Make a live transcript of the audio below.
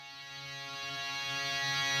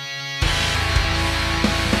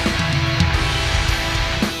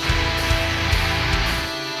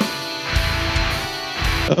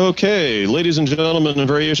Okay, ladies and gentlemen and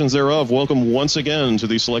variations thereof, welcome once again to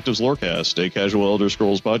the Selectives Lorecast, a casual Elder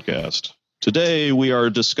Scrolls podcast. Today we are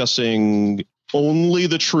discussing only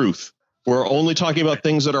the truth. We're only talking about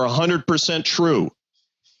things that are 100% true.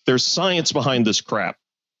 There's science behind this crap.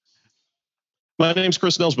 My name's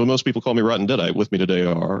Chris Nels, but most people call me Rotten Deadite. With me today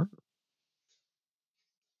are...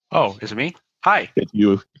 Oh, is it me? Hi. It's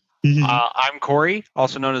you. I'm Corey,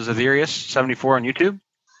 also known as Aetherius74 on YouTube,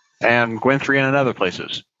 and Gwen3 and other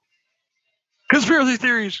places. Conspiracy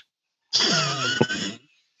theories!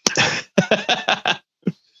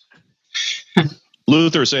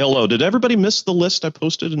 Luther, say hello. Did everybody miss the list I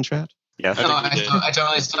posted in chat? Yes. I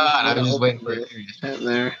totally saw it. I was just waiting for it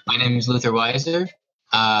there. My name is Luther Weiser,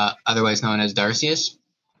 otherwise known as Darcius.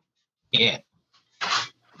 Yeah.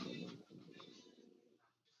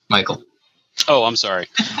 Michael. Oh, I'm sorry.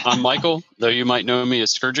 I'm Michael, though you might know me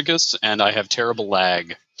as Scourgicus, and I have terrible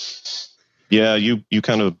lag. Yeah, you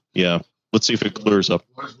kind of, yeah. Let's see if it clears up.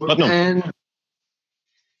 Putnam.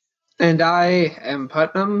 And I am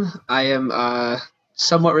Putnam. I am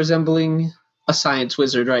somewhat resembling a science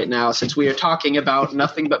wizard right now, since we are talking about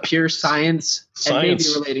nothing but pure science. And maybe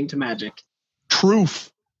relating to magic.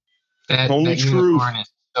 Truth. Only that truth. Unicorn is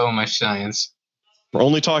so much science. We're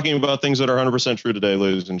only talking about things that are 100% true today,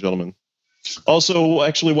 ladies and gentlemen. Also,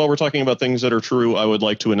 actually, while we're talking about things that are true, I would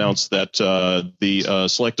like to announce that the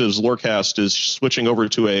Selectives Lorecast is switching over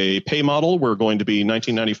to a pay model. We're going to be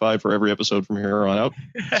 $19.95 for every episode from here on out.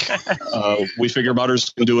 We figure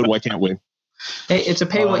modders can do it. Why can't we? Hey, it's a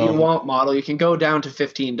pay what you want model. You can go down to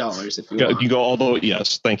 $15 if you want. You can go all the way,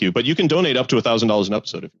 yes, thank you. But you can donate up to $1,000 an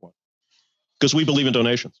episode if you want. Because we believe in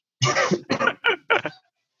donations.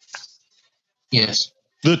 Yes.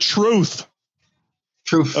 The truth.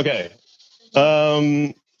 Truth. Okay.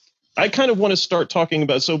 I kind of want to start talking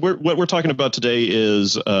about, so what we're talking about today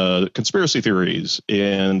is conspiracy theories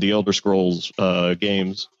in the Elder Scrolls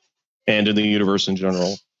games and in the universe in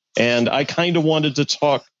general. And I kind of wanted to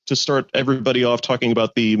start everybody off talking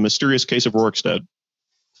about the mysterious case of Rorikstead.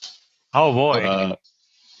 Oh boy.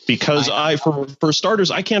 Because for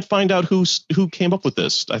starters, I can't find out who came up with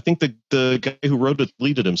this. I think the guy who wrote it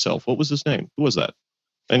deleted himself. What was his name? Who was that?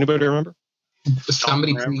 Anybody remember?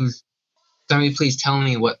 Somebody please tell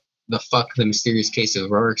me what the fuck the mysterious case of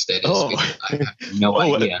Rorikstead is. Oh. I have no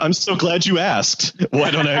idea. I'm so glad you asked.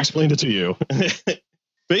 Why don't I explain it to you?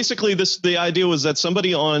 Basically, the idea was that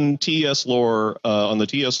somebody on TES Lore, on the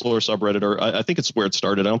TES Lore subreddit, or I think it's where it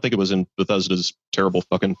started. I don't think it was in Bethesda's terrible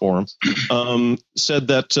fucking forum. Said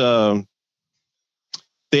that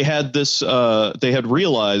they had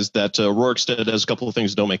realized that Rorikstead has a couple of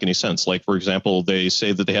things that don't make any sense. Like, for example, they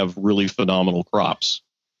say that they have really phenomenal crops,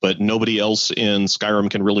 but nobody else in Skyrim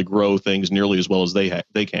can really grow things nearly as well as they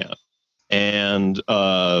can. And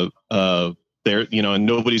and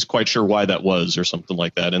nobody's quite sure why that was or something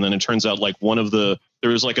like that. And then it turns out like there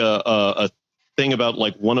was like a thing about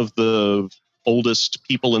like one of the oldest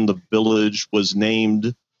people in the village was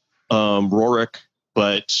named Rorik,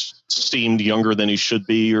 but seemed younger than he should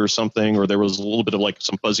be or something, or there was a little bit of like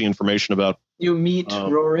some fuzzy information about. You meet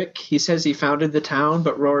Rorik. He says he founded the town,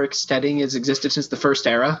 but Roriksteading has existed since the First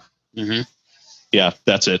Era. Mm-hmm. Yeah,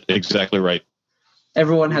 that's it. Exactly right.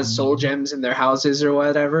 Everyone has soul gems in their houses or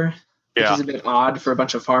whatever. Which is a bit odd for a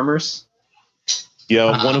bunch of farmers.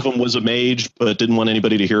 Yeah, one of them was a mage, but didn't want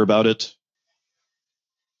anybody to hear about it.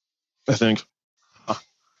 I think.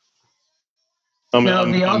 Now,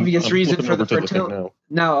 the obvious reason for the fertility.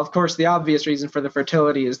 Now, of course, the obvious reason for the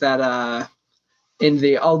fertility is that in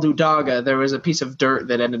the Aldu Daga, there was a piece of dirt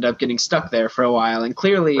that ended up getting stuck there for a while, and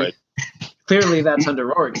clearly that's under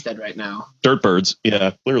Rorikstead right now. Dirt birds,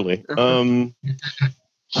 yeah, clearly.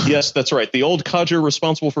 Yes, that's right. The old codger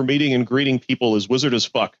responsible for meeting and greeting people is wizard as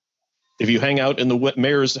fuck. If you hang out in the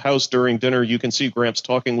mayor's house during dinner, you can see Gramps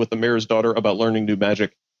talking with the mayor's daughter about learning new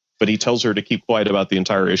magic, but he tells her to keep quiet about the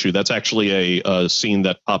entire issue. That's actually a scene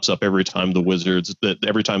that pops up every time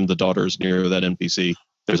every time the daughter is near that NPC,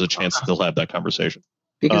 there's a chance that they'll have that conversation.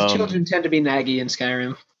 Because children tend to be naggy in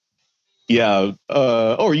Skyrim. Yeah.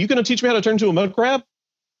 Are you going to teach me how to turn into a mud crab?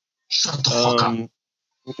 Shut the fuck up.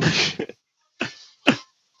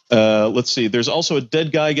 Let's see. There's also a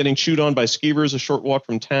dead guy getting chewed on by skeevers a short walk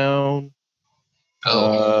from town.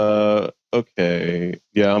 Okay.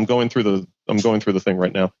 Yeah, I'm going through the thing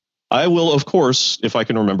right now. I will, of course, if I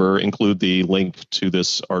can remember, include the link to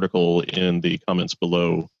this article in the comments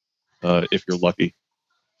below, if you're lucky.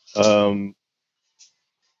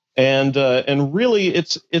 And really,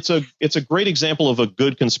 it's a great example of a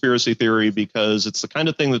good conspiracy theory because it's the kind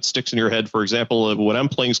of thing that sticks in your head. For example, when I'm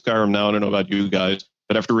playing Skyrim now, I don't know about you guys,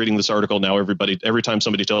 but after reading this article now, every time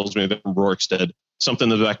somebody tells me they're from Rorikstead, something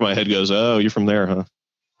in the back of my head goes, "Oh, you're from there, huh?"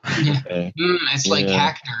 Okay. It's like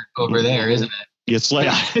hack dirt over there, isn't it? It's like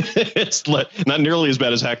it's like not nearly as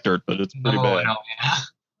bad as hack dirt, but it's pretty bad. No, yeah.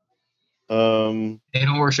 They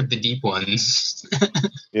don't worship the deep ones.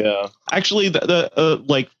 Yeah, actually,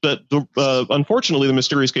 unfortunately, the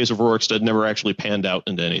mysterious case of Rorikstead never actually panned out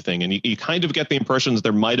into anything, and you kind of get the impression that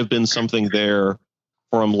there might have been something there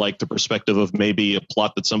from like the perspective of maybe a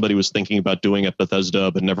plot that somebody was thinking about doing at Bethesda,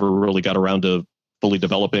 but never really got around to fully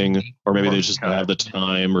developing, or maybe they just didn't have the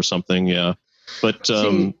time or something. Yeah. But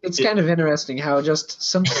it's kind of interesting how just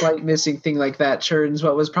some slight missing thing like that turns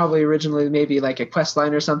what was probably originally maybe like a quest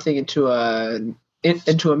line or something into a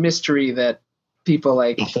mystery that people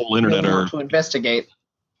like the whole internet really want to investigate.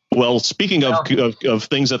 Well, speaking of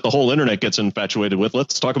things that the whole internet gets infatuated with,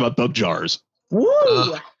 let's talk about bug jars.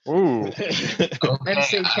 Woo! Ooh. And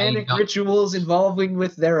satanic rituals involving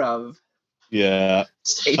with thereof. Yeah.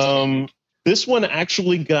 This one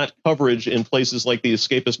actually got coverage in places like the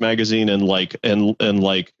Escapist magazine and I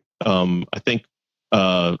think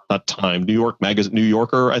not Time, New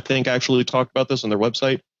Yorker I think actually talked about this on their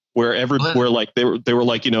website where they were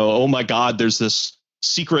like, oh my God, there's this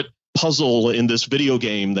secret puzzle in this video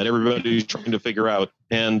game that everybody's trying to figure out,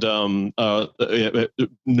 and no.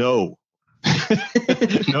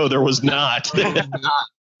 No, there was not.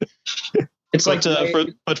 It's but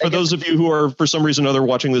for those of you who are for some reason or other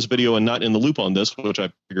watching this video and not in the loop on this, which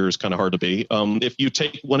I figure is kind of hard to be, if you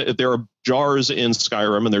take there are jars in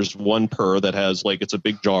Skyrim, and there's one per that has it's a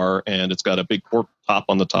big jar and it's got a big cork top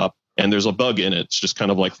on the top, and there's a bug in it. It's just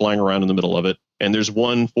kind of like flying around in the middle of it. And there's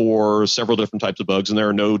one for several different types of bugs, and there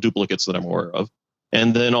are no duplicates that I'm aware of.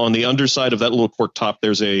 And then on the underside of that little cork top,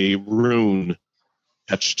 there's a rune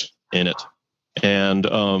etched in it.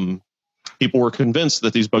 And people were convinced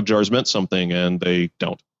that these bug jars meant something, and they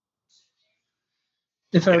don't.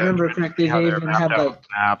 If I remember correctly, they even have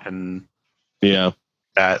map and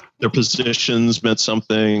that their positions meant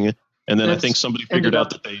something. And then I think somebody figured out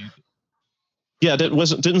that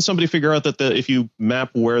didn't somebody figure out that if you map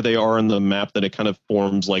where they are on the map, that it kind of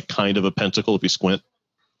forms like kind of a pentacle if you squint?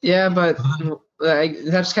 Yeah, but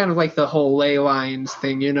that's kind of like the whole ley lines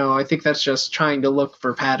thing, I think that's just trying to look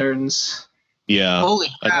for patterns. Yeah, holy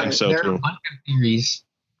crap! I think so there too. are a bunch of theories.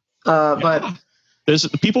 But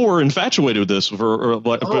people were infatuated with this for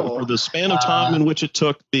the span of time in which it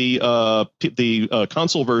took the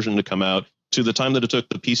console version to come out to the time that it took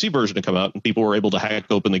the PC version to come out, and people were able to hack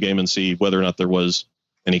open the game and see whether or not there was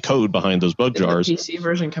any code behind those bug jars. Did the PC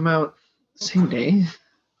version come out same day?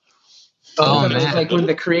 Oh, man. It was man. like when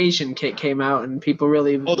the creation kit came out and people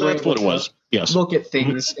really that's what it was. Yes. Look at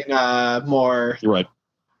things in a more... You're right.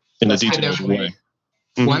 In a detailed way.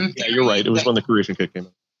 Yeah, you're right. It was when the creation kit came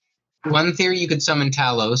out. One theory, you could summon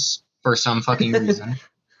Talos for some fucking reason.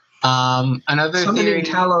 Another Summoning theory...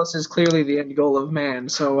 Talos is clearly the end goal of man,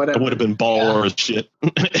 so whatever. It would have been baller as shit.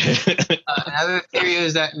 Another theory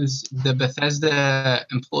is that it was the Bethesda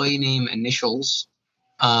employee name initials.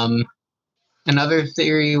 Another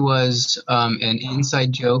theory was an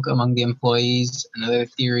inside joke among the employees. Another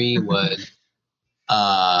theory was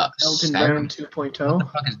Elton Brand 2.0. What the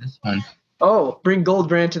fuck is this one? Oh, bring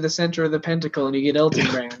Goldbrand to the center of the pentacle and you get Elton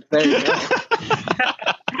Brand. There you go.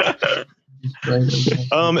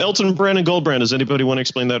 Elton Brand and Goldbrand. Does anybody want to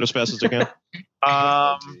explain that as fast as they can?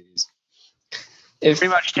 Pretty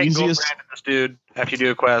much take Goldbrand to this dude after you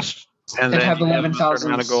do a quest, and then have 11,000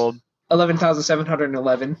 amount of gold.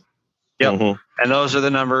 11,711. Yep. Mm-hmm. And those are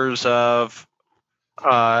the numbers of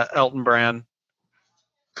Elton Brand.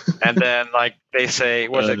 And then, they say,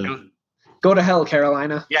 what's it? Go to hell,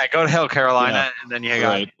 Carolina. Yeah, go to hell, Carolina. Yeah. And then you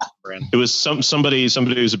got Brand. It was somebody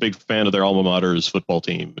who's a big fan of their alma mater's football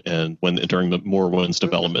team, and during the Morrowind's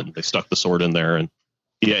development, they stuck the sword in there, and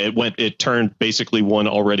it turned basically one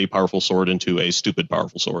already powerful sword into a stupid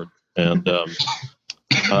powerful sword. And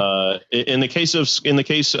in the case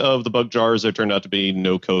of the bug jars, there turned out to be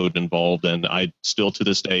no code involved, and I still to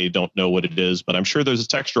this day don't know what it is, but I'm sure there's a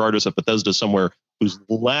texture artist at Bethesda somewhere who's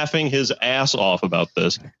laughing his ass off about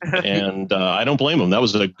this, and I don't blame him. That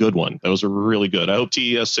was a good one. That was a really good. I hope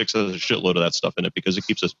TES 6 has a shitload of that stuff in it because it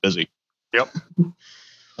keeps us busy. Yep.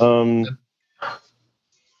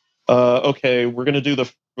 Okay, we're gonna do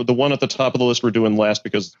the one at the top of the list. We're doing last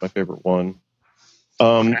because it's my favorite one.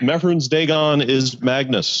 Mehrunes Dagon is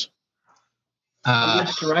Magnus.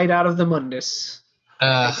 Right out of the Mundus.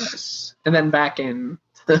 Yes. And then back in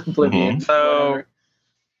Oblivion. Mm-hmm. So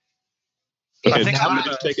okay, I think somebody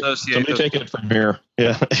take it from here.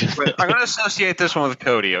 Yeah. I'm going to associate this one with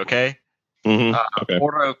Cody, okay? Mm-hmm. Okay.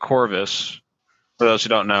 Ordo Corvus, for those who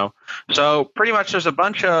don't know. So pretty much there's a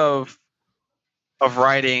bunch of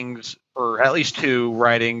writings or at least 2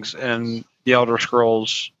 writings in the Elder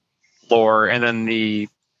Scrolls lore, and then the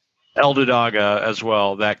Eldudaga as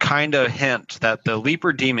well, that kind of hint that the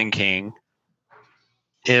Leaper Demon King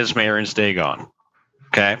is Marin's Dagon.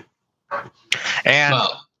 Okay? And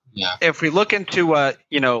Well, yeah. if we look into what,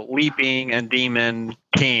 Leaping and Demon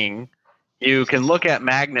King, you can look at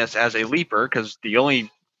Magnus as a leaper, because the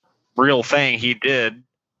only real thing he did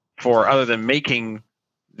other than making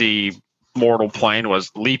the mortal plane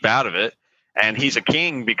was leap out of it. And he's a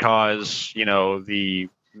king because, the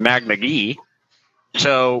Magna Gi.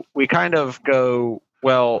 So we kind of go,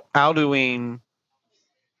 well, Alduin,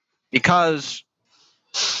 because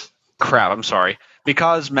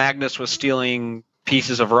Magnus was stealing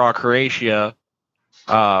pieces of raw Croatia,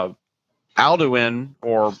 Alduin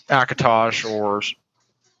or Akatosh or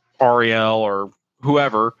Ariel or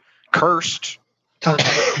whoever cursed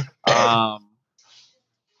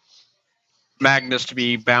Magnus to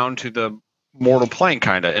be bound to the mortal plane,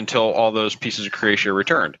 kind of, until all those pieces of Croatia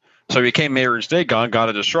returned. So he became Marin's Dagon, god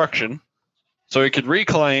of destruction, so he could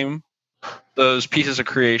reclaim those pieces of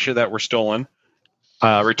Croatia that were stolen,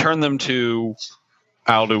 return them to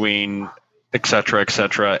Alduin,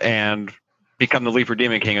 etc., and become the Leaper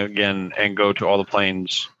Demon King again and go to all the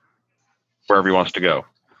planes wherever he wants to go.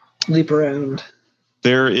 Leap around.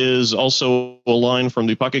 There is also a line from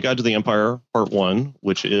the Pocket Guide to the Empire, Part 1,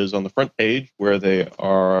 which is on the front page, where they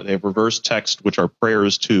have reverse text, which are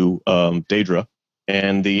prayers to Daedra.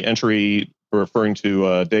 And the entry referring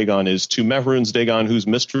to Dagon is to Mehrunes Dagon, whose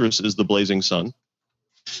mistress is the blazing sun.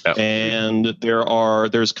 Yep. And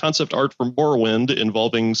there's concept art from Morrowind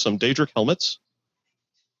involving some Daedric helmets,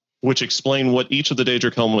 which explain what each of the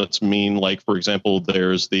Daedric helmets mean. Like, for example,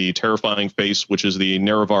 there's the terrifying face, which is the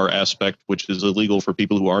Nerevar aspect, which is illegal for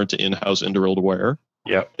people who aren't in-house Indoril to wear.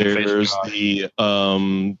 Yep. There's the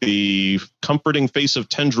comforting face of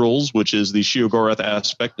tendrils, which is the Sheogorath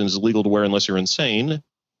aspect and is illegal to wear unless you're insane.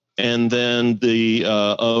 And then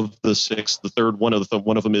of the 6, the third one of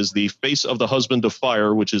them is the face of the husband of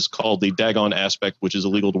fire, which is called the Dagon aspect, which is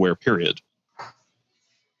illegal to wear. Period.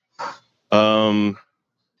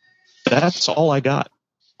 That's all I got.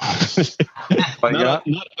 Not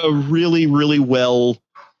a really, really well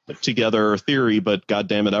put together theory, but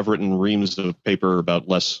goddamn it, I've written reams of paper about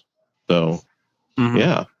less. So,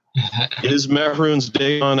 yeah. Is Mehrunes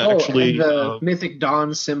Dagon actually... the mythic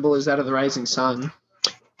dawn symbol is that of the rising sun.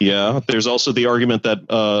 Yeah, there's also the argument that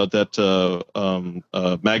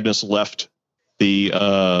Magnus left the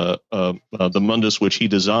Mundus which he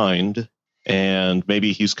designed, and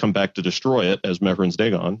maybe he's come back to destroy it as Mehrunes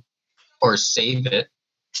Dagon. Or save it.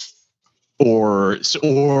 Or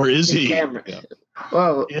is he? Cameron. Yeah.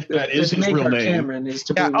 Well, if that is his real name. Cameron is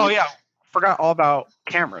to yeah. be. Oh yeah, forgot all about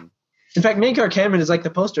Cameron. In fact, Mankar Cameron is like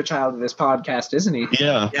the poster child of this podcast, isn't he?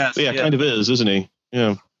 Yeah. Yes, yeah, kind of is, isn't he?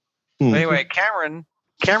 Yeah. Anyway, Cameron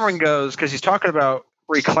goes because he's talking about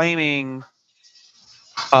reclaiming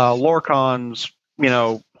Lorkhan's,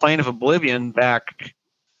 plane of oblivion back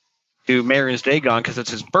to Marin's Dagon because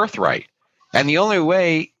it's his birthright. And the only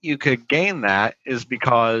way you could gain that is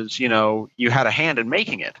because, you had a hand in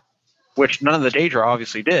making it, which none of the Daedra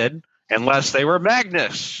obviously did, unless they were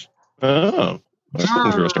Magnus. Oh, that's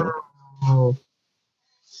interesting.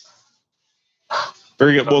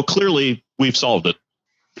 Very good. Well, clearly, we've solved it.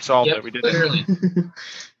 We solved it. We did literally.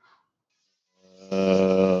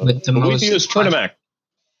 Boethius Trinamac.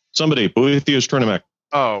 Somebody, Boethius Trinamac.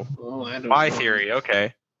 Oh, I don't my know. theory.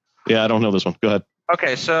 Okay. Yeah, I don't know this one. Go ahead.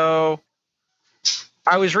 Okay, so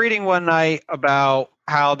I was reading one night about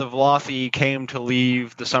how the Velothi came to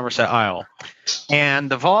leave the Somerset Isle. And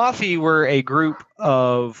the Velothi were a group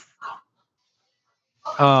of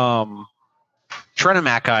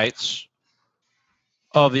Trinamacites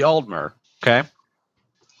of the Aldmer, okay?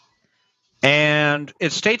 And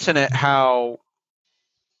it states in it how,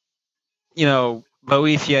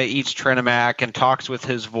 Boethia eats Trinamac and talks with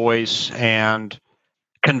his voice and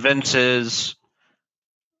convinces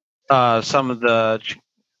some of the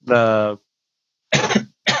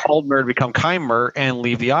Aldmer to become Chimer and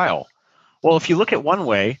leave the Isle. Well, if you look at one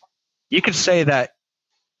way, you could say that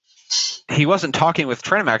he wasn't talking with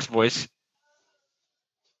Trinamac's voice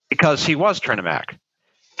because he was Trinamac.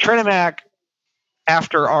 Trinamac,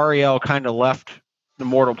 after Ariel kind of left the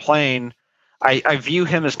mortal plane, I view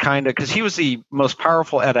him as kind of, because he was the most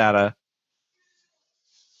powerful Edada,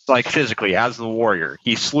 like physically, as the warrior.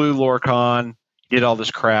 He slew Lorkhan, did all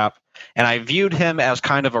this crap, and I viewed him as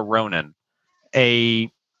kind of a Ronin,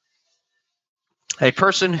 a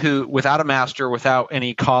person who, without a master, without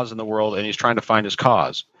any cause in the world, and he's trying to find his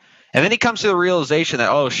cause. And then he comes to the realization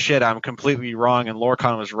that, oh shit, I'm completely wrong and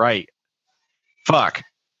Lorkhan was right. Fuck.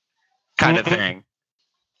 kind of thing.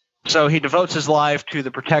 So he devotes his life to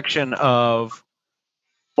the protection of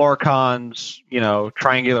Lorkhan's,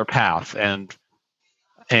 triangular path and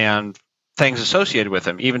things associated with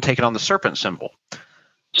him, even taking on the serpent symbol.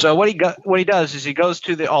 So what he does is he goes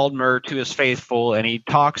to the Aldmer, to his faithful, and he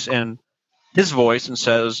talks in his voice and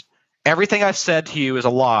says, "Everything I've said to you is a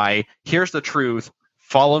lie. Here's the truth.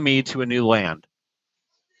 Follow me to a new land,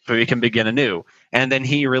 so he can begin anew." And then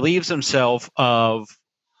he relieves himself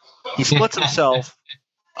he splits himself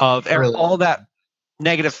of all that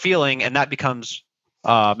negative feeling, and that becomes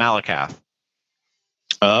Malakath.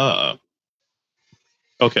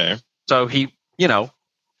 Okay. So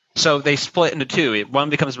so they split into two. One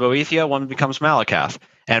becomes Boethia, one becomes Malakath.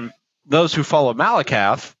 And those who follow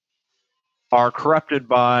Malakath are corrupted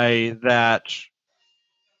by that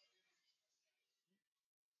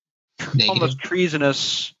almost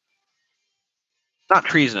treasonous, not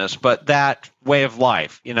treasonous, but that way of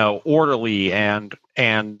life, orderly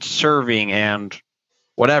and serving and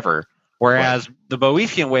whatever. Whereas the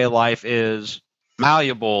Boethian way of life is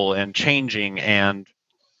malleable and changing and,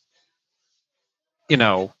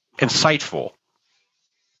 insightful.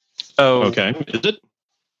 So, okay. Is it?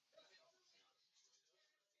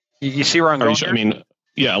 You see where I'm going? I mean,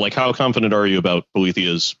 yeah. Like, how confident are you about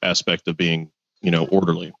Boethia's aspect of being,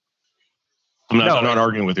 orderly? I'm not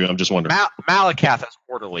arguing with you. I'm just wondering. Malakath as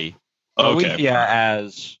orderly. Okay. Boethia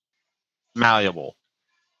as malleable.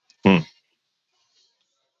 And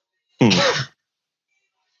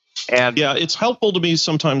yeah, it's helpful to me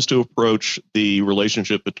sometimes to approach the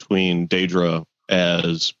relationship between Daedra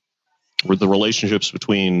as the relationships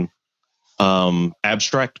between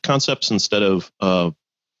abstract concepts instead of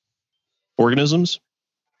organisms.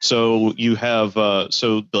 So you have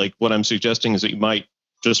like what I'm suggesting is that you might,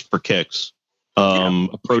 just for kicks,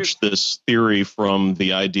 approach this theory from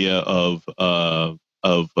the idea of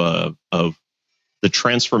the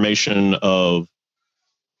transformation of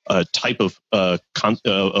a type of a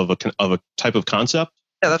type of concept.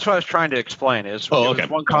 Yeah, that's what I was trying to explain. Is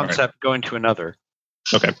one concept going to another.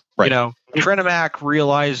 Okay, right. Trinimac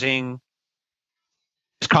realizing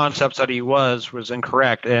his concepts that he was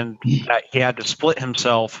incorrect, and that he had to split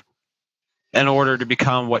himself in order to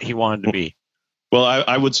become what he wanted to be. Well,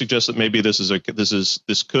 I would suggest that maybe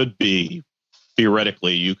this could be,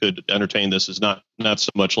 theoretically, you could entertain this as not so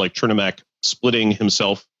much like Trinimac splitting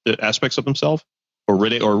himself, aspects of himself, or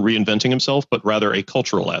reinventing himself, but rather a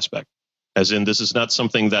cultural aspect. As in, this is not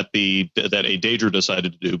something that a Daedra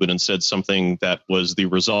decided to do, but instead something that was the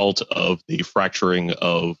result of the fracturing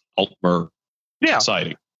of Altmer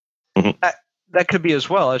society. Mm-hmm. That could be as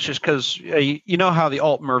well. It's just because you know how the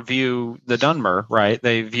Altmer view the Dunmer, right?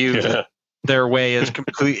 They view their way as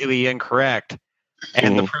completely incorrect,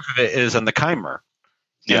 and the proof of it is in the Chimer.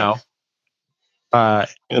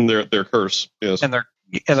 And their curse, yes, and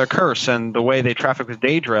their curse, and the way they traffic with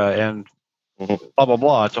Daedra, and blah blah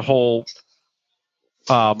blah. It's a whole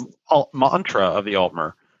mantra of the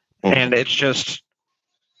Altmer, and it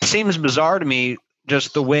seems bizarre to me,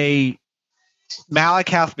 just the way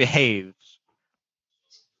Malakath behaves,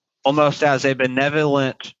 almost as a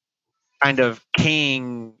benevolent kind of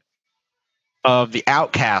king of the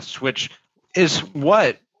outcasts, which is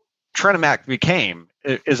what Trinimac became,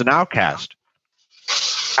 is an outcast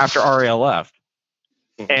after Ariel left.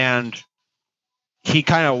 And he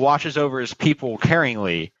kind of watches over his people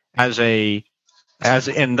caringly, as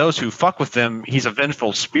in those who fuck with them, he's a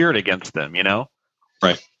vengeful spirit against them,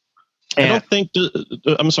 Right. And I don't think,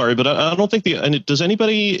 I'm sorry, but I don't think does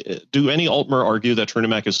anybody, do any Altmer argue that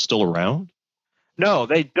Trinimac is still around? No,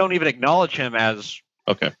 they don't even acknowledge him as,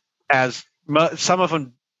 some of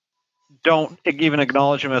them don't even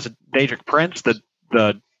acknowledge him as a Daedric prince, the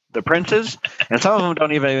princes, and some of them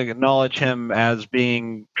don't even acknowledge him as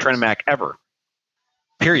being Trinimac ever.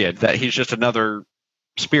 Period. That he's just another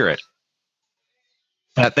spirit.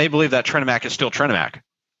 That they believe that Trinimac is still Trinimac.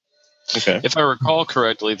 Okay. If I recall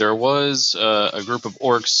correctly, there was a group of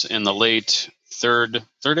orcs in the late third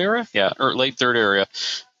era, late third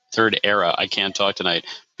era. I can't talk tonight.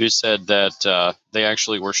 Who said that they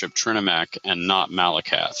actually worship Trinimac and not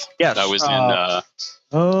Malakath? Yes, that was in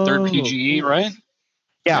third PGE, right?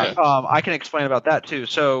 Yeah, I can explain about that too.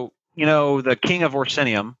 So the king of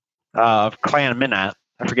Orsinium, of Clan Minat,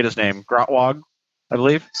 I forget his name, Grotwog, I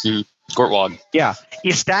believe. Gortwog. Yeah, he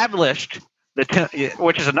established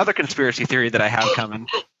which is another conspiracy theory that I have coming.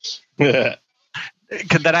 That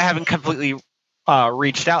I haven't completely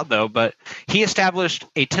reached out though, but he established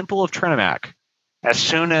a temple of Trinimac as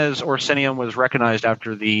soon as Orsinium was recognized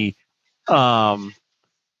after the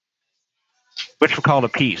which we call it a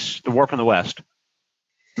peace, the War from the West,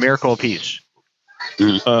 Miracle of Peace.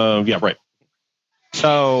 Yeah, right.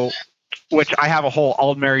 So, which I have a whole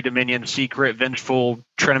Aldmeri Dominion secret, vengeful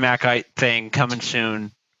Trinamachite thing coming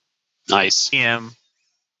soon. Nice. Yeah.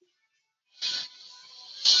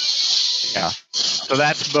 So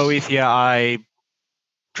that's Boethia I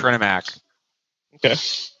Trinamach. Okay.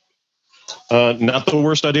 Not the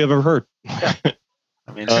worst idea I've ever heard. I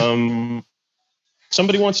mean,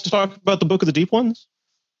 somebody wants to talk about the Book of the Deep Ones?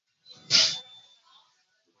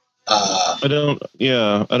 I don't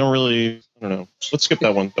know. Let's skip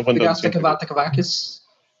that one. That one doesn't seem to be-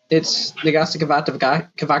 It's Nagasta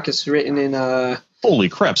Kavakis written in Holy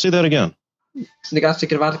crap, say that again. Nagasta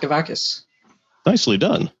Kavakis. Nicely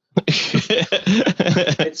done.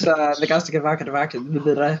 It's Nagasta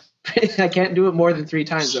Kavakis. I can't do it more than 3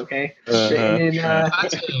 times, okay? Written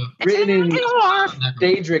in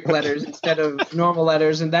Daedric letters instead of normal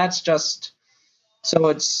letters, and that's just... So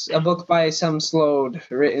it's a book by some Slode,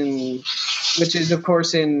 written, which is of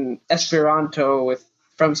course in Esperanto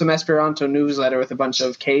from some Esperanto newsletter with a bunch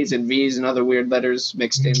of K's and V's and other weird letters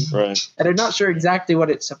mixed in. Right. And I'm not sure exactly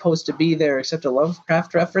what it's supposed to be there, except a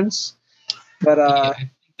Lovecraft reference. But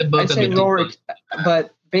I'd say Rorik.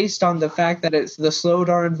 But based on the fact that it's the Slode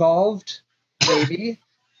are involved, maybe.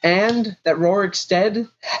 And that Rorik Stead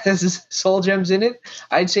has soul gems in it,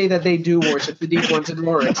 I'd say that they do worship the Deep Ones in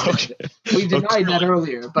Rorik Stead. We denied that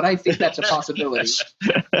earlier, but I think that's a possibility.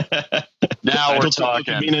 Now we're It talking.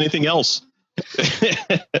 doesn't mean anything else.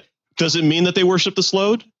 Does it mean that they worship the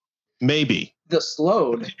Slode? Maybe. The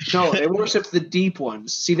Slode? No, they worship the Deep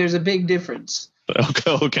Ones. See, there's a big difference.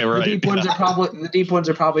 Okay, right. The Deep Ones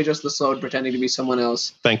are probably just the Slode pretending to be someone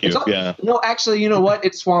else. Thank you. Yeah. No, actually, you know what?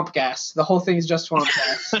 It's swamp gas. The whole thing is just swamp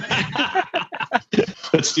gas.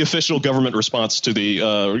 That's the official government response to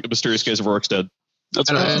the mysterious case of Rorikstead. That's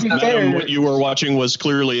to be fair, what you were watching was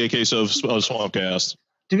clearly a case of swamp gas.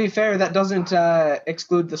 To be fair, that doesn't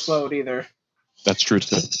exclude the Slode either. That's true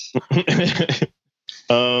too.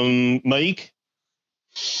 Michael?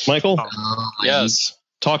 Yes.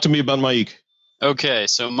 Talk to me about Maik. Okay,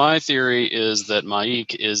 so my theory is that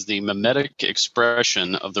Maik is the mimetic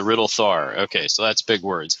expression of the Riddle Thar. Okay, so that's big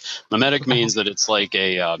words. Mimetic means that it's like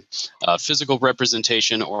a physical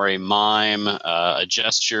representation or a mime, a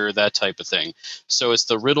gesture, that type of thing. So it's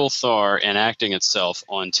the Riddle Thar enacting itself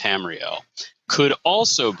on Tamriel. Could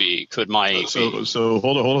Maik be? So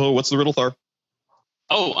hold on. What's the Riddle Thar?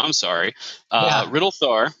 Oh, I'm sorry. Yeah. Riddle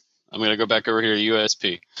Thar. I'm going to go back over here to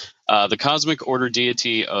USP. The cosmic order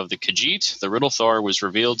deity of the Khajiit, the Riddle Thar, was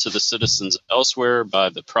revealed to the citizens elsewhere by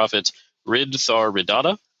the prophet Rid Thar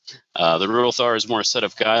Ridata. The Riddle Thar is more a set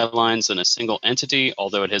of guidelines than a single entity,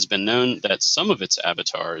 although it has been known that some of its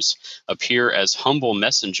avatars appear as humble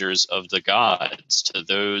messengers of the gods to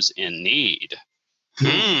those in need.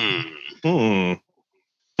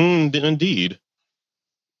 Indeed.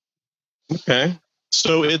 Okay.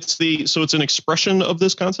 So it's an expression of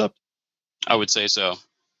this concept? I would say so.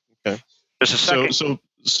 Okay. Just a second.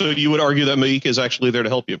 So you would argue that Maik is actually there to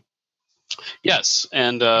help you? Yes,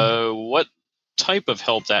 and what type of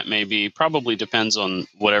help that may be probably depends on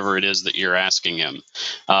whatever it is that you're asking him.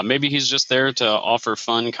 Maybe he's just there to offer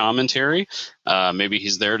fun commentary. Maybe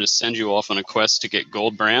he's there to send you off on a quest to get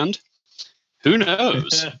Goldbrand. Who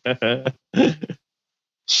knows?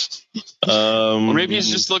 Or maybe he's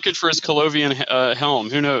just looking for his Colovian helm.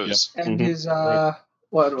 Who knows? And his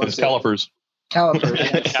his calipers. Calipers.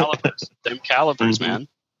 Yeah. Calipers. Them calipers, man.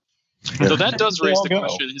 So that does raise the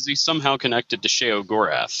question, is he somehow connected to Sheo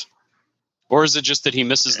Gorath? Or is it just that he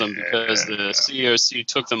misses them because the COC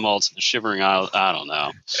took them all to the Shivering Isle? I don't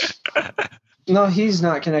know. No, he's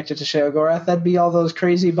not connected to Sheo Gorath. That'd be all those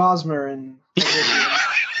crazy Bosmer and...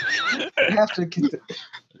 have to... There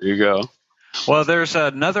you go. Well, there's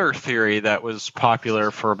another theory that was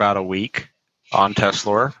popular for about a week on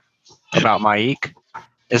Tesslore about Maik.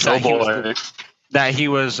 Is that he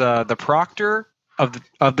was the proctor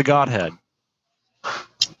of the Godhead.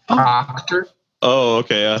 Proctor? Oh,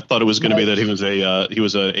 okay. I thought it was going to be that he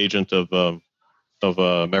was an agent of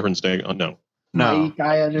Mehran's Day. Oh, no.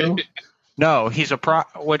 No, he's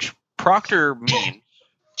which proctor means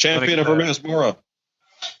champion of Hermaeus Mora.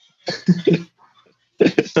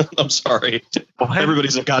 I'm sorry. What?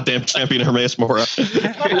 Everybody's a goddamn champion of Hermaeus Mora.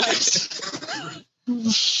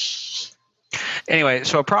 Anyway,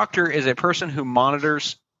 so a proctor is a person who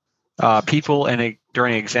monitors people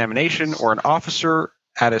during an examination, or an officer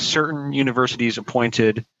at a certain university's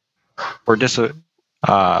appointed for disciplinary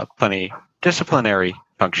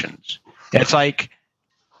functions. It's like,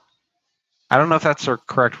 I don't know if that's the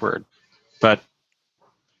correct word, but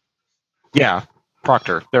yeah,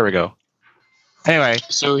 proctor. There we go. Anyway.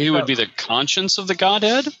 So he would be the conscience of the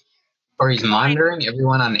Godhead? Or he's monitoring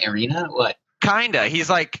everyone on Arena? What? Kinda. He's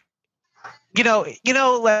like,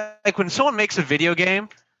 like when someone makes a video game,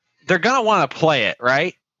 they're gonna want to play it,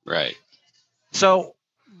 right? Right. So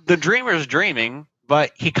the dreamer's dreaming,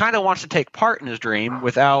 but he kind of wants to take part in his dream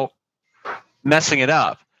without messing it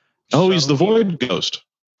up. Oh, he's the void ghost.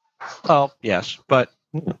 Oh, yes, but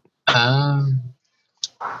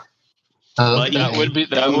But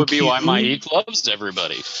That would be why Maik loves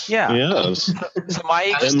everybody. yeah. Yes. So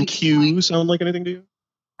Maik, MQ sound like anything to you?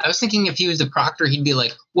 I was thinking if he was the proctor, he'd be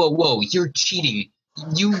like, whoa, you're cheating.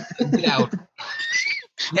 You get out.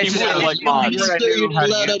 it's He would like just- mods. You're not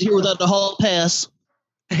allowed out here without the hall pass.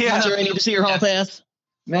 yeah. Sir, I need to see your hall pass.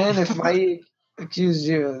 Man, if Mike accused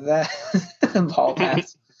you of that hall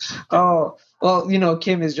pass. Oh, well,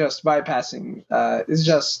 Kim is just bypassing,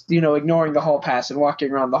 ignoring the hall pass and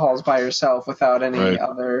walking around the halls by herself without any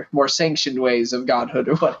other more sanctioned ways of godhood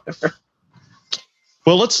or whatever.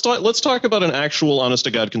 Well, let's talk about an actual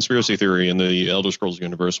honest-to-God conspiracy theory in the Elder Scrolls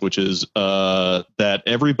universe, which is that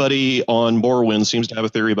everybody on Morrowind seems to have a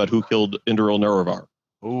theory about who killed Indral Nerevar.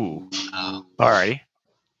 Ooh. Alrighty.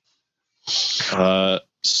 So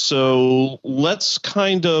so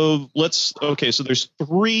there's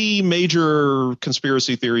three major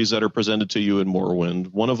conspiracy theories that are presented to you in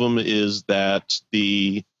Morrowind. One of them is that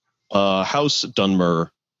the House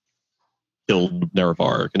Dunmer killed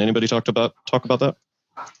Nerevar. Can anybody talk about that?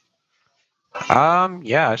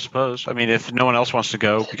 Yeah, I suppose. I mean, if no one else wants to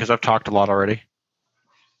go, because I've talked a lot already.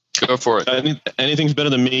 Go for it. Anything's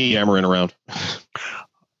better than me yammering around.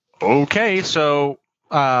 Okay, so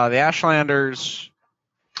the Ashlanders.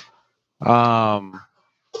 So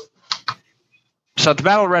at the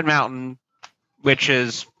Battle of Red Mountain, which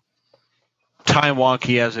is time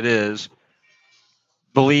wonky as it is,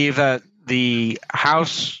 believe that the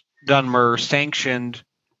House Dunmer sanctioned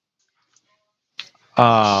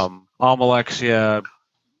Almalexia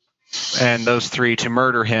and those three to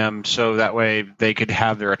murder him, so that way they could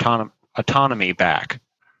have their autonomy back.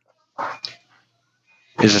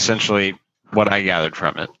 Is essentially what I gathered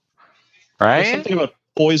from it, right? Something about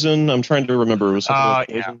poison. I'm trying to remember. It was something about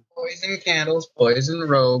poison. Yeah. Poison candles, poison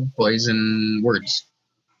robe, poison words.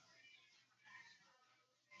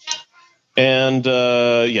 And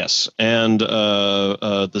yes, and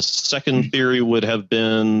the second theory would have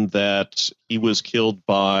been that he was killed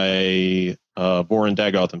by Boran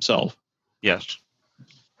Dagoth himself, Yes.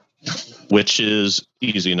 which is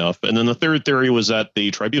easy enough. And then the third theory was that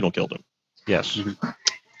the tribunal killed him. Yes.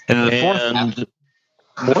 And then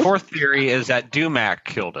the fourth theory is that Dumac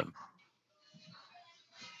killed him.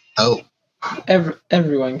 Oh.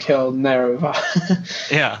 Everyone killed Nerevar.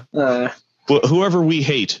 Yeah. Whoever we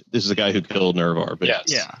hate is the guy who killed Nerevar. But Yes.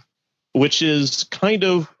 Yeah. which is kind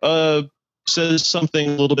of says something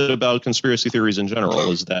a little bit about conspiracy theories in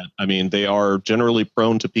general. Is that, I mean, they are generally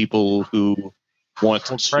prone to people who want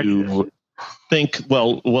to think.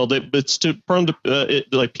 It's to prone to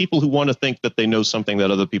like people who want to think that they know something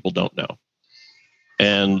that other people don't know.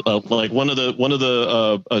 And like one of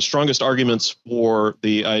the strongest arguments for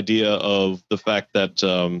the idea of the fact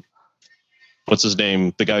that what's his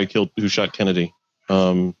name, the guy who shot Kennedy.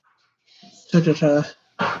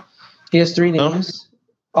 He has three names.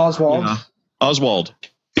 Oswald. Yeah. Oswald.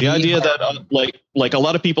 The idea that like a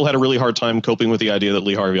lot of people had a really hard time coping with the idea that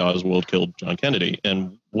Lee Harvey Oswald killed John Kennedy,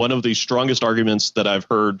 and one of the strongest arguments that I've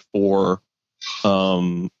heard for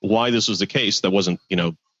why this was the case, that wasn't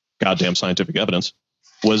goddamn scientific evidence,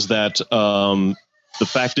 was that the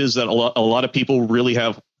fact is that a lot of people really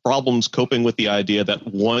have problems coping with the idea that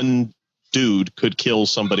one dude could kill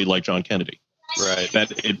somebody like John Kennedy. Right.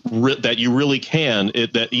 That you really can.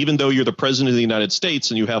 That even though you're the president of the United States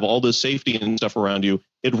and you have all this safety and stuff around you,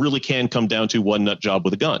 it really can come down to one nut job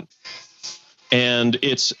with a gun. And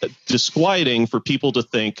it's disquieting for people to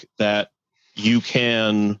think that you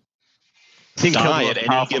can die at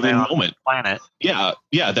any given moment. Planet. Yeah,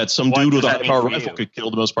 that some dude with a high-power rifle could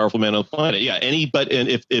kill the most powerful man on the planet. Yeah,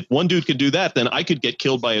 if one dude could do that, then I could get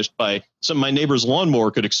killed by some. My neighbor's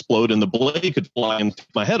lawnmower could explode and the blade could fly and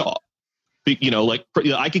take my head off.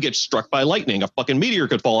 I could get struck by lightning. A fucking meteor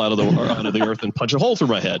could fall out of the earth and punch a hole through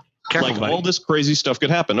my head. Careful, all this crazy stuff could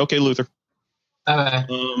happen. Okay, Luther.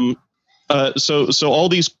 Bye-bye. So all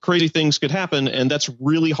these crazy things could happen, and that's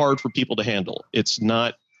really hard for people to handle. It's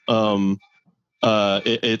not.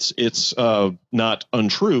 It's not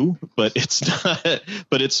untrue, but it's not.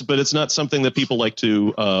 But it's not something that people like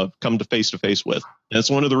to come to face with. And it's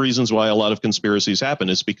one of the reasons why a lot of conspiracies happen,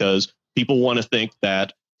 is because people want to think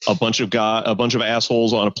that a bunch of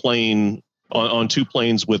assholes on a plane, on two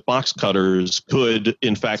planes with box cutters, could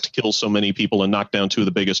in fact kill so many people and knock down two of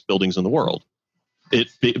the biggest buildings in the world.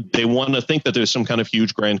 they want to think that there's some kind of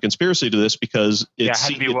huge grand conspiracy to this because it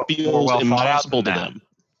feels impossible to them.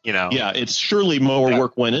 You know, yeah, it's surely more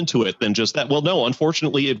work went into it than just that. Well, no,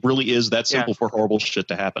 unfortunately, it really is that simple for horrible shit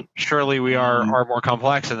to happen. Surely we are more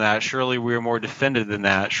complex than that. Surely we are more defended than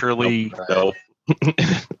that. Surely, nope.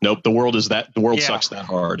 Nope. The world sucks that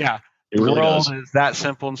hard. Yeah, it really world does. is that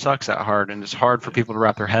simple and sucks that hard, and it's hard for people to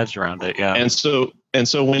wrap their heads around it. Yeah, And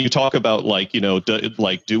so when you talk about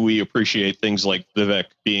do we appreciate things like Vivek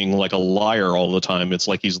being like a liar all the time? It's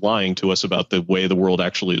like he's lying to us about the way the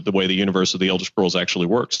way the universe of the Elder Scrolls actually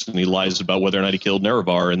works. And he lies about whether or not he killed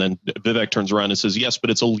Nerevar. And then Vivek turns around and says, yes, but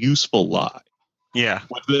it's a useful lie. Yeah.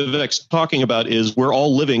 What Vivek's talking about is we're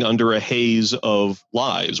all living under a haze of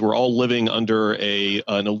lies. We're all living under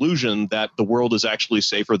an illusion that the world is actually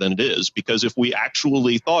safer than it is. Because if we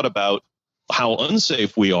actually thought about how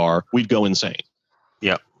unsafe we are, we'd go insane.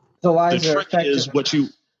 Yep. The lies the are trick effective. is what you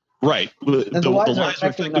right. The lies are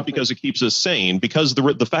effective because it keeps us sane. Because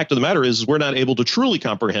the fact of the matter is we're not able to truly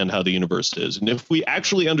comprehend how the universe is. And if we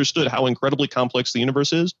actually understood how incredibly complex the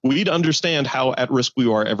universe is, we'd understand how at risk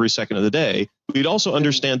we are every second of the day. We'd also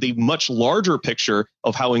understand the much larger picture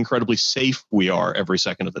of how incredibly safe we are every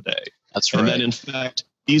second of the day. That's right. And then in fact,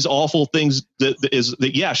 these awful things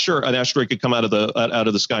yeah, sure, an asteroid could come out of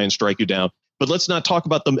the sky and strike you down. But let's not talk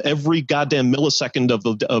about them every goddamn millisecond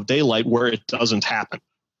of daylight where it doesn't happen.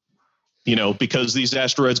 You know, because these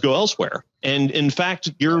asteroids go elsewhere. And in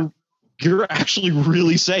fact, you're actually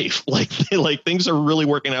really safe. Like things are really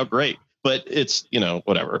working out great. But it's,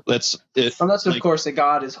 whatever. That's it. Unless, of course, a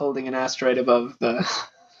god is holding an asteroid above the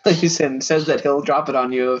and says that he'll drop it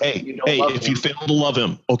on you if you don't love him. You fail to love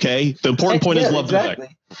him, okay? The important point is love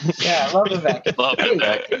exactly. Vivek. Yeah, love Vivek. Love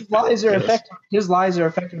Vivek. His lies are effective. His lies are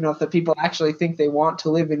effective enough that people actually think they want to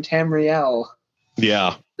live in Tamriel.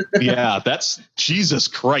 Yeah. Yeah, that's Jesus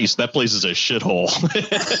Christ. That place is a shithole.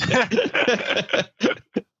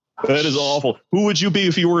 That is awful. Who would you be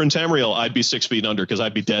if you were in Tamriel? I'd be 6 feet under because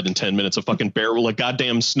I'd be dead in 10 minutes. A fucking bear with a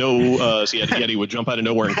goddamn snow Yeti would jump out of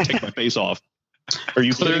nowhere and take my face off. Are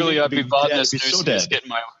you clearly I'd be Vodnus Nucius getting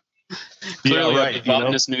my clearly right, I'd be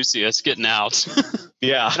Vodnus Nucius getting out.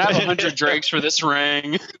 Yeah. And I have 100 drakes for this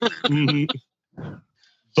ring. Mm-hmm.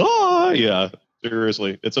 Yeah,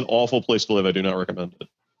 seriously. It's an awful place to live. I do not recommend it.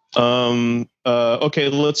 Okay,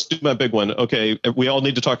 let's do my big one. Okay, we all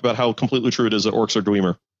need to talk about how completely true it is that orcs are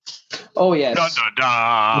Dwemer. Oh yes. Dun,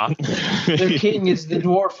 dun, dun. Their king is the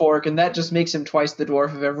dwarf orc, and that just makes him twice the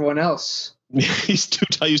dwarf of everyone else. He's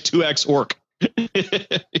 2x orc.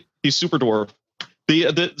 He's super dwarf.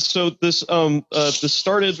 This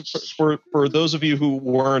started for those of you who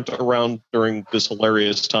weren't around during this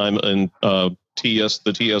hilarious time in the TS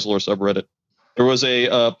lore subreddit. There was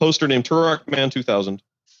a poster named Turok Man 2000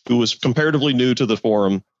 who was comparatively new to the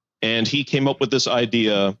forum, and he came up with this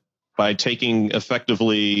idea by taking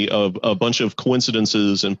effectively a bunch of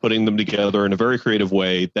coincidences and putting them together in a very creative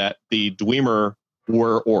way that the Dwemer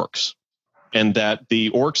were orcs. And that the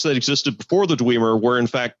orcs that existed before the Dwemer were, in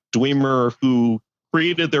fact, Dwemer who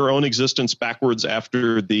created their own existence backwards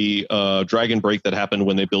after the dragon break that happened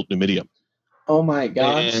when they built Numidium. Oh my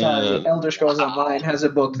god, sorry. Elder Scrolls Online has a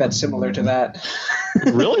book that's similar to that.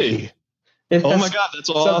 Really? Oh my god, that's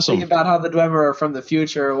awesome. Something about how the Dwemer are from the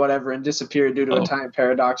future or whatever and disappeared due to a time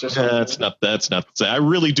paradox or something. That's not I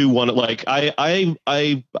really do want to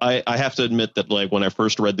I have to admit that when I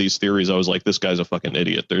first read these theories, I was like, this guy's a fucking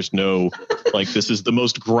idiot. There's no this is the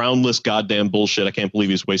most groundless goddamn bullshit. I can't believe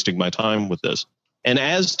he's wasting my time with this. And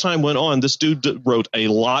as time went on, this dude wrote a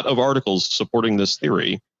lot of articles supporting this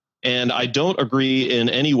theory. And I don't agree in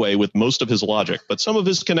any way with most of his logic, but some of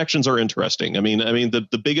his connections are interesting. I mean,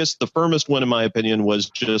 the firmest one, in my opinion,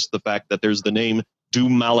 was just the fact that there's the name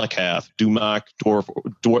Dumalakath, Dumak,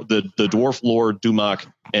 the dwarf lord Dumak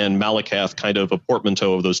and Malakath, kind of a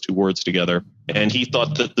portmanteau of those two words together. And he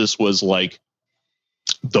thought that this was like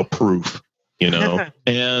the proof,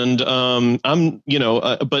 and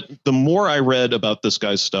but the more I read about this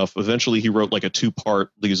guy's stuff, eventually he wrote like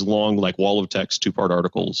these long, wall of text 2-part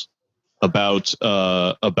articles about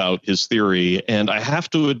his theory. And I have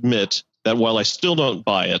to admit that while I still don't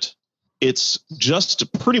buy it, it's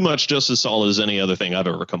just pretty much just as solid as any other thing I've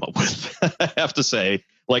ever come up with. I have to say,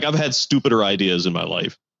 I've had stupider ideas in my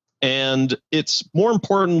life. And it's more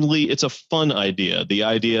importantly, it's a fun idea. The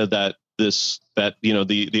idea that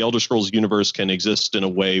the Elder Scrolls universe can exist in a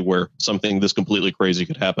way where something this completely crazy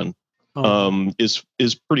could happen is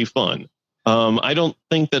pretty fun. I don't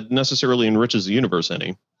think that necessarily enriches the universe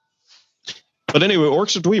any. But anyway,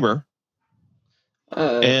 orcs are Dwemer.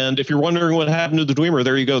 And if you're wondering what happened to the Dwemer,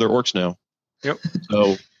 there you go. They're orcs now. Yep.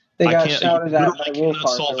 So They I got can't. shouted at by I cannot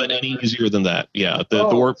Wolfhearth solve or it any whatever. easier than that. Yeah, the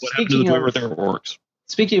Oh, orc. What happened to the speaking Dwemer? of- There orcs.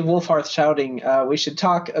 Speaking of Wolfhearth shouting, we should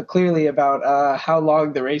talk clearly about how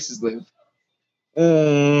long the races live.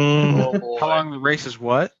 Oh boy. How long the race is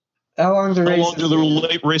what? How long the How races long do the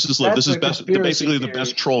live? races live? That's This is a basically conspiracy the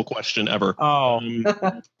best theory. troll question ever. Oh. They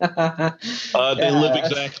live Yeah.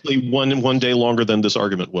 exactly one day longer than this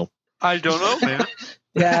argument will. I don't know, man.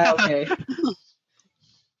 Yeah, okay.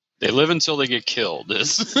 They live until they get killed. Yeah.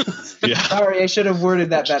 Sorry, I should have worded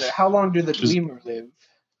that better. How long do the Just- Dwemer live?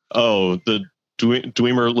 Oh, the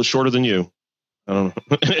Dwemer was shorter than you. I don't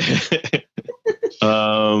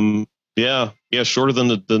know. Yeah, shorter than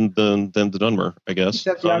the Dunmer, I guess.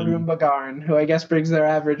 Except Yagrum Bagarn, who I guess brings their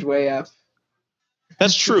average way up.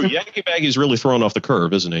 That's true. Yagi Baggy's really thrown off the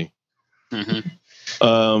curve, isn't he?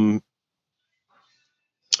 Mm-hmm.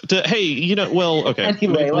 Hey, well, okay.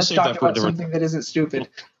 Anyway, We'll let's save talk that for a about different. something that isn't stupid.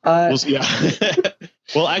 Yeah.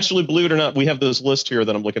 Well, actually, believe it or not, we have this list here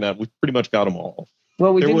that I'm looking at. We've pretty much got them all.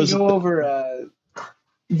 Well, we There didn't was- go over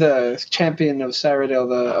the champion of Cyrodiil,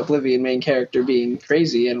 the Oblivion main character, being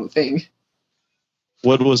crazy, I don't think.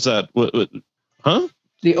 What was that? What huh?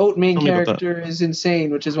 The Oat main Tell me about character is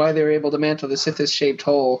insane, which is why they were able to mantle the Sithis-shaped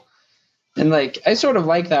hole. And, I sort of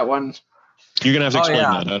like that one. You're going to have to Oh, explain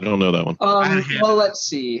yeah. that. I don't know that one. Well, let's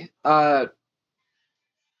see.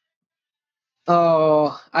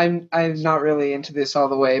 I'm not really into this all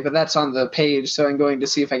the way, but that's on the page, so I'm going to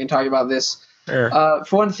see if I can talk about this. Sure.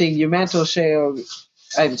 For one thing, you mantle Shale.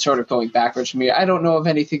 I'm sort of going backwards from here. I don't know of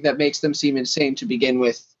anything that makes them seem insane to begin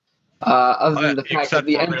with, other than the fact that Except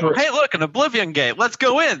the for- Emperor. Hey, look, an Oblivion gate. Let's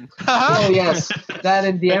go in. Oh yes, that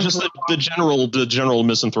and the And Emperor. just the general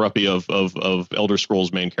misanthropy of Elder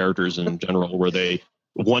Scrolls main characters in general, where they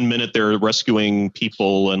 1 minute they're rescuing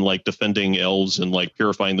people and defending elves and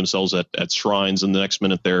purifying themselves at shrines, and the next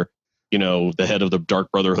minute they're the head of the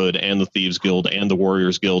Dark Brotherhood and the Thieves Guild and the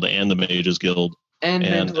Warriors Guild and the Mages Guild. and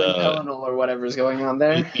and, mentally Pelennor or whatever's going on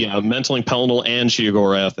there. Yeah, mantling Pelennor and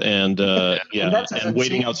Sheogorath and that's and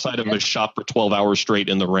waiting insane. outside of a shop for 12 hours straight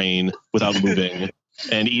in the rain without moving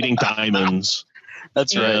and eating diamonds.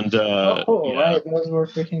 That's right. And Right, those were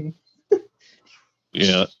freaking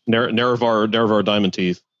Nerevar Diamond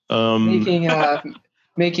Teeth.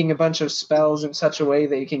 making a bunch of spells in such a way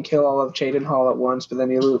that you can kill all of Cheydinhal at once, but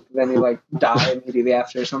then you die immediately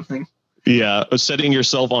after or something. Yeah, setting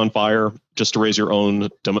yourself on fire just to raise your own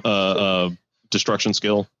destruction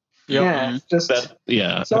skill. Yep. Yeah, just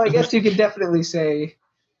Yeah. so I guess you could definitely say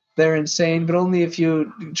they're insane, but only if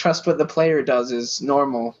you trust what the player does is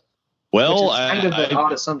normal. Well, which is kind of an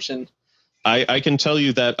odd assumption. I can tell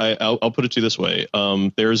you that I'll put it to you this way.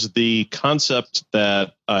 There's the concept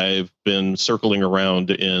that I've been circling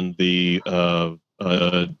around in the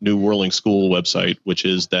New Whirling School website, which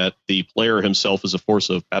is that the player himself is a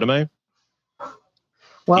force of Padme.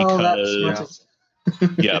 Well, Because-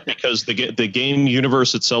 Yeah, because the game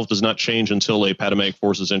universe itself does not change until a Padmaic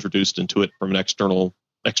force is introduced into it from an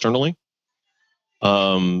externally.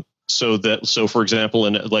 So for example,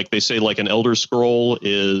 they say an Elder Scroll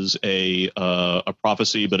is a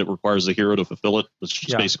prophecy, but it requires the hero to fulfill it. Which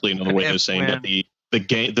is basically another way of saying that the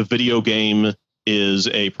video game is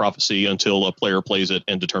a prophecy until a player plays it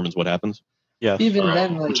and determines what happens. Yeah. Even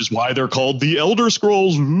then, Which is why they're called the Elder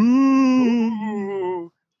Scrolls.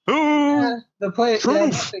 the player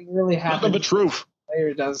Truth. nothing really Nothing happens. but truth. The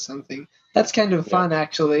player does something. That's kind of fun,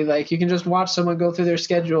 actually. You can just watch someone go through their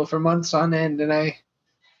schedule for months on end, and I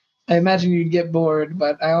imagine you'd get bored,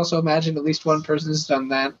 but I also imagine at least one person has done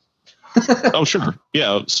that. Oh sure,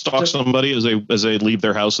 yeah. Stalk somebody as they leave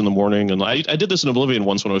their house in the morning, and I did this in Oblivion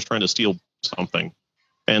once when I was trying to steal something,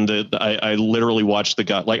 and I literally watched the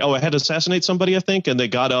guy I had to assassinate somebody, I think, and they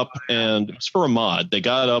got up, and it was for a mod. They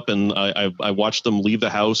got up, and I watched them leave the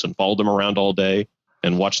house and followed them around all day,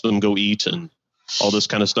 and watched them go eat and all this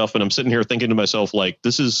kind of stuff. And I'm sitting here thinking to myself,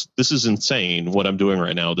 this is insane what I'm doing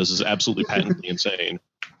right now. This is absolutely patently insane.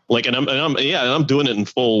 And I'm doing it in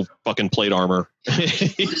full fucking plate armor. I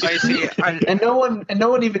see. And no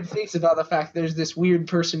one even thinks about the fact there's this weird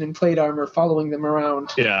person in plate armor following them around.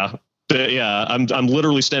 Yeah. Yeah, I'm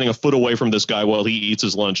literally standing a foot away from this guy while he eats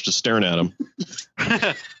his lunch, just staring at him.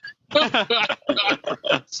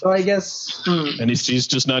 So I guess, And he's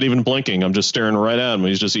just not even blinking. I'm just staring right at him.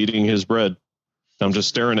 He's just eating his bread. I'm just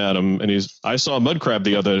staring at him, and I saw a mud crab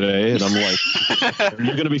the other day, and I'm like, are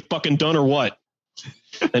you going to be fucking done or what?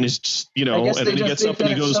 And he's just, and then he gets up and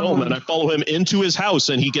he goes home, and I follow him into his house,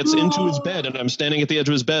 and he gets into his bed, and I'm standing at the edge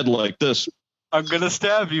of his bed like this. I'm gonna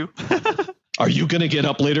stab you. Are you going to get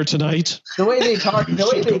up later tonight? the way they talk Go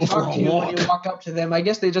for a to you when walk. you walk up to them, I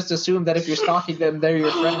guess they just assume that if you're stalking them, they're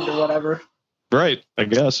your friend or whatever. Right, I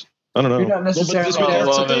guess. I don't know. You're not necessarily Well, there.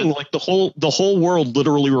 that's the thing. Like the whole world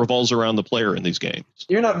literally revolves around the player in these games.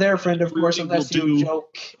 You're not their friend, of course, Really unless will you do-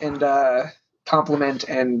 joke and compliment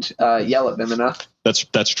and yell at them enough.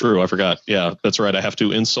 That's true. I forgot. Yeah, that's right. I have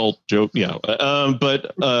to insult, joke. Yeah,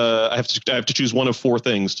 but I have to choose one of four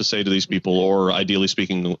things to say to these people, or ideally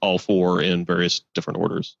speaking, all four in various different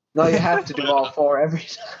orders. No, you have to do all four every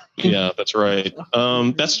time. Yeah, that's right.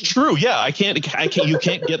 That's true. Yeah, I can't. You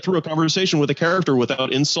can't get through a conversation with a character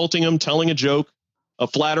without insulting him, telling a joke,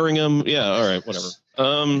 flattering him. Yeah. All right. Whatever.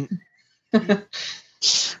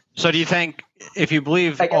 So do you think, if you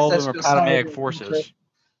believe I guess all of that's them are just how Patamaic it forces, works.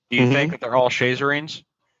 do you Mhm. think that they're all Shazarines?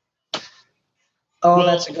 Oh, Well,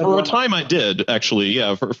 that's a good for one. a time I did actually.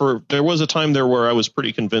 Yeah, for there was a time there where I was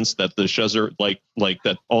pretty convinced that the Shezar, like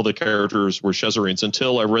that all the characters were Shezarines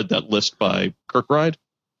until I read that list by Kirkbride.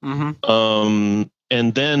 Mm-hmm.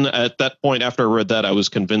 And then at that point, after I read that, I was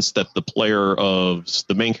convinced that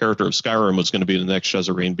the main character of Skyrim was going to be the next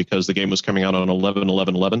Shezarine because the game was coming out on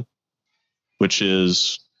 11/11/11, which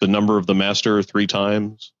is the number of the master 3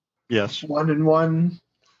 times. Yes. 1 and 1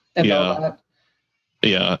 and all that.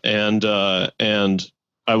 Yeah, and I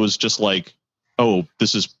was just like, oh,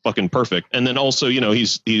 this is fucking perfect. And then also,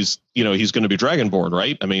 he's going to be Dragonborn,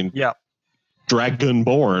 right? I mean, yeah,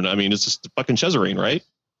 Dragonborn. I mean, it's just fucking Shezarine, right?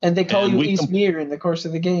 And they call And you Ysmir in the course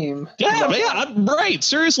of the game. Yeah, I'm right.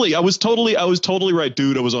 Seriously, I was totally right,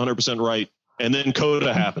 dude. I was 100% right. And then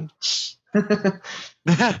Coda happened.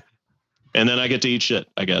 And then I get to eat shit,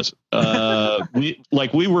 I guess. The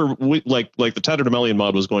Tatterdemalion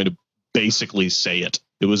mod was going to basically say it.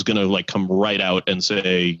 It was going to like come right out and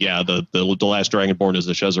say, yeah, the last Dragonborn is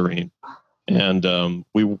the Shezarine. And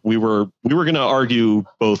we were going to argue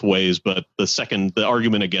both ways, but the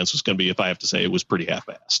argument against was going to be, if I have to say, it was pretty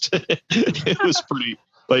half-assed. It was pretty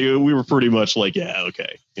like we were pretty much like, yeah,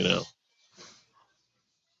 okay,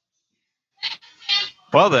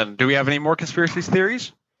 Well then, do we have any more conspiracy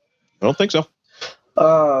theories? I don't think so.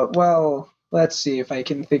 Well, let's see if I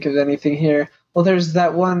can think of anything here. Well, there's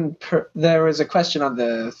that one. There was a question on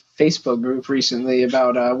the Facebook group recently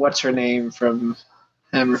about what's her name from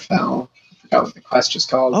Hammerfell. I forgot what the quest is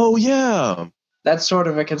called. Oh yeah, that's sort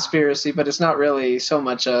of a conspiracy, but it's not really so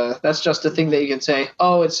much. That's just a thing that you can say.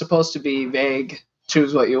 Oh, it's supposed to be vague.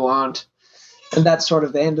 Choose what you want, and that's sort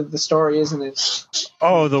of the end of the story, isn't it?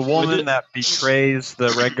 Oh, the woman that betrays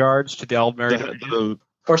the Red Guards to the Aldmeri.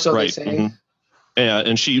 Or so right. they say. Mm-hmm. Yeah,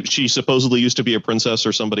 and she supposedly used to be a princess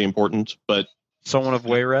or somebody important, but someone of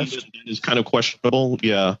Wayrest is kind of questionable.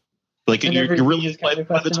 Yeah, like you're really by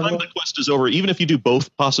the time the quest is over, even if you do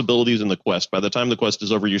both possibilities in the quest, by the time the quest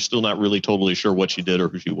is over, you're still not really totally sure what she did or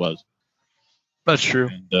who she was. That's true.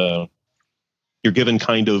 And, you're given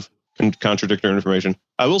kind of contradictory information.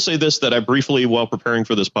 I will say this: that I briefly, while preparing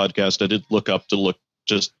for this podcast, I did look up I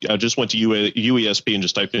just went to UESP and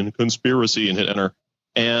just typed in conspiracy and hit enter.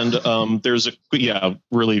 And there's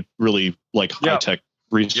really, really like high tech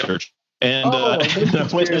research. Yep. And a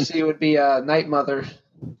conspiracy would be Night Mother's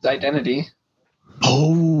identity.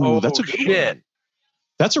 Oh, that's a good one.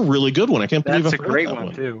 That's a really good one. I can't believe that's I a great that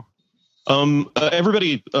one too.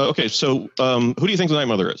 Everybody, okay. So, who do you think the Night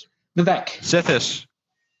Mother is? Vivek. Sithis.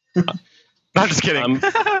 I'm just kidding. I'm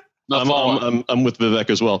with Vivek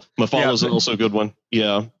as well. Mephala is also a good one.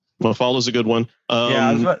 Yeah, Mephala is a good one.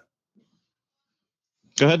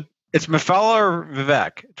 Go ahead. It's Mephala or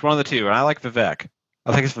Vivek. It's one of the two, and I like Vivek.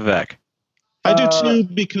 I think it's Vivek. I do too,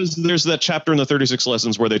 because there's that chapter in the 36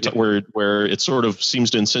 lessons where where it sort of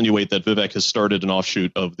seems to insinuate that Vivek has started an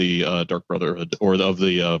offshoot of the Dark Brotherhood or of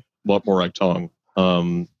the Morag Tong,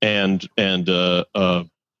 and kind of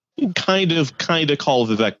call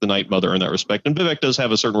Vivek the Night Mother in that respect. And Vivek does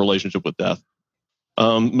have a certain relationship with death.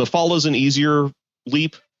 Mephala's an easier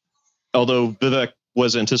leap, although Vivek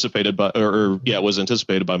was anticipated by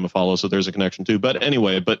Mephala, so there's a connection too. But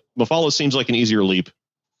anyway, Mephala seems like an easier leap.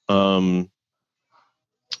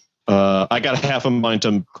 I got half a mind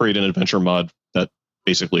to create an adventure mod that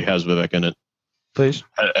basically has Vivek in it, please,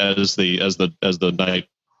 as the Night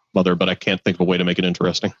Mother, but I can't think of a way to make it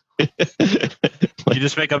interesting. You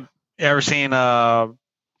just make a. Ever seen Full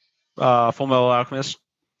Metal Alchemist?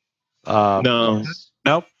 No.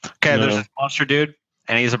 Nope. Okay, No. there's this monster dude,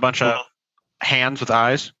 and he's a bunch of hands with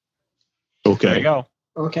eyes. Okay. There you go.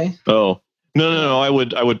 Okay. Oh. No. I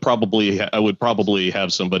would probably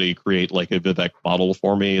have somebody create like a Vivek model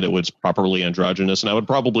for me that was properly androgynous, and I would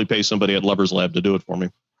probably pay somebody at Lovers Lab to do it for me.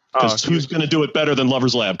 Because who's going to do it better than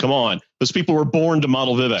Lovers Lab? Come on, those people were born to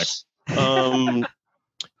model Vivek.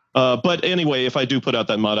 But anyway, if I do put out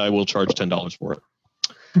that mod, I will charge $10 for it.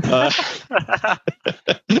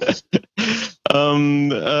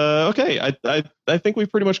 Okay. I think we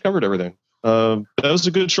pretty much covered everything. That was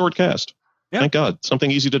a good short cast. Yeah. Thank God. Something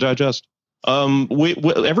easy to digest.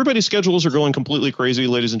 Everybody's schedules are going completely crazy,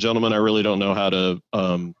 ladies and gentlemen. I really don't know how to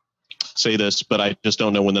say this, but I just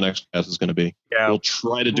don't know when the next cast is going to be. Yeah. We'll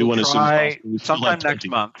try to do one as soon as possible. Sometime next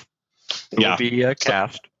month. It will be a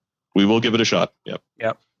cast. We will give it a shot. Yep.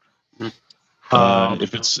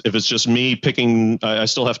 If it's just me picking, I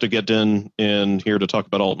still have to get in here to talk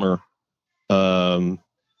about Altmer,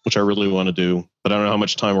 which I really want to do, but I don't know how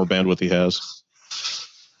much time or bandwidth he has.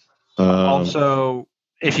 Also,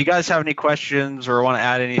 if you guys have any questions or want to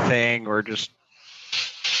add anything or just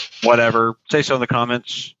whatever, say so in the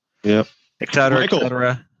comments. Yep. Et cetera, Michael, et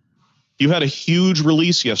cetera. You had a huge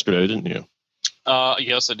release yesterday, didn't you?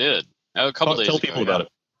 Yes, I did. A couple days ago. Tell people about it.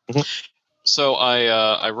 Mm-hmm. So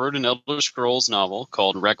I wrote an Elder Scrolls novel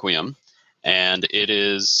called Requiem, and it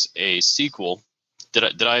is a sequel.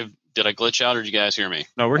 Did I glitch out, or did you guys hear me?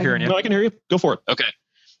 No, we're hearing you. No, I can hear you. Go for it. Okay.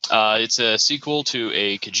 It's a sequel to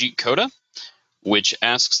a Khajiit Coda, which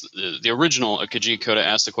asks the original Khajiit Coda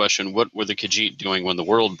asked the question, what were the Khajiit doing when the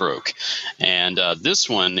world broke? And this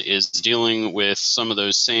one is dealing with some of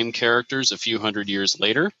those same characters a few hundred years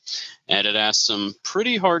later, and it asks some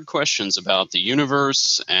pretty hard questions about the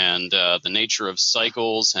universe and the nature of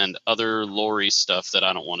cycles and other lore-y stuff that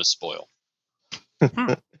I don't want to spoil.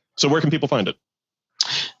 So where can people find it?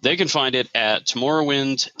 They can find it at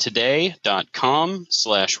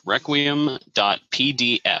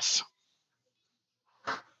tomorrowindtoday.com/requiem.pdf.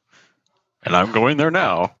 And I'm going there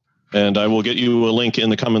now. And I will get you a link in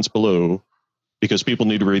the comments below because people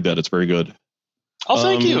need to read that. It's very good. Oh,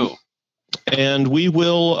 thank you. And we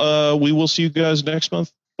will see you guys next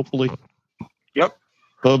month, hopefully. Yep.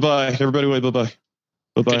 Bye-bye. Everybody wave bye-bye.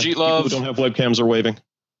 Bye-bye. Khajiit love. People who don't have webcams are waving.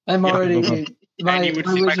 I'm already... My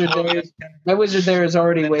wizard there is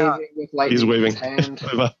already waving with lightning He's waving. in his hand.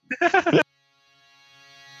 Bye-bye.